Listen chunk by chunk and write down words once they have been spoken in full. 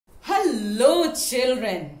Hello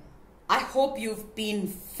children, I hope you've been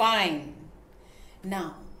fine.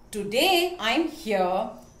 Now today I'm here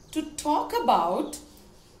to talk about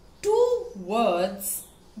two words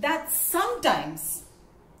that sometimes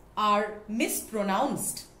are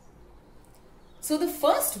mispronounced. So the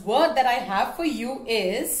first word that I have for you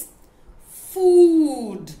is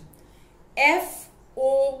food. F-O-O-D,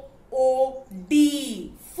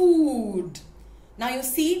 food. Now you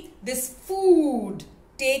see this food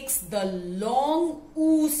takes the long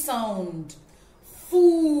oo sound.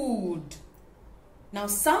 Food. Now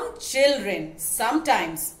some children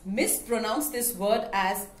sometimes mispronounce this word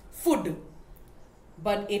as food.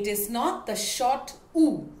 But it is not the short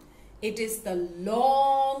oo. It is the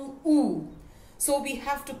long oo. So we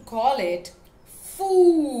have to call it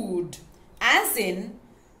food. As in,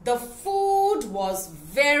 the food was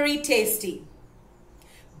very tasty.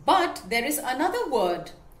 But there is another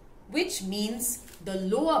word which means the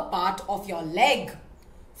lower part of your leg.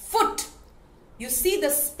 Foot. You see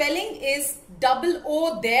the spelling is double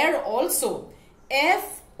O there also.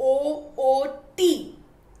 F-O-O-T.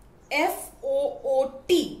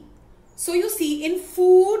 F-O-O-T. So you see in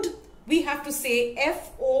food we have to say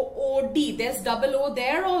F-O-O-D. There's double O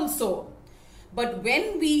there also. But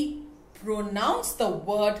when we pronounce the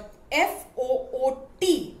word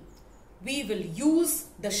F-O-O-T, we will use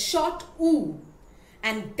the short oo,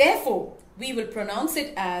 and therefore we will pronounce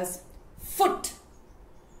it as foot.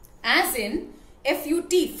 As in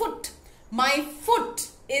F-U-T, foot. My foot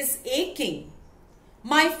is aching.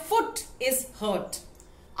 My foot is hurt.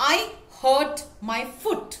 I hurt my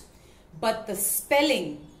foot. But the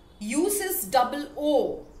spelling uses double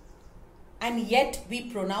O, and yet we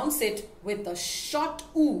pronounce it with a short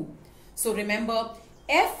oo. So remember,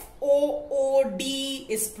 F-O-O-D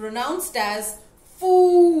is pronounced as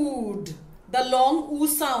food, the long oo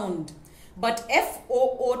sound. But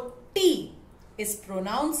F-O-O-T is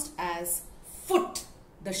pronounced as foot,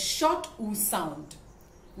 the short oo sound.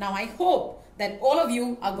 Now I hope that all of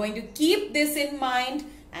you are going to keep this in mind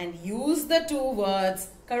and use the two words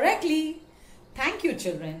correctly. Thank you,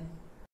 children.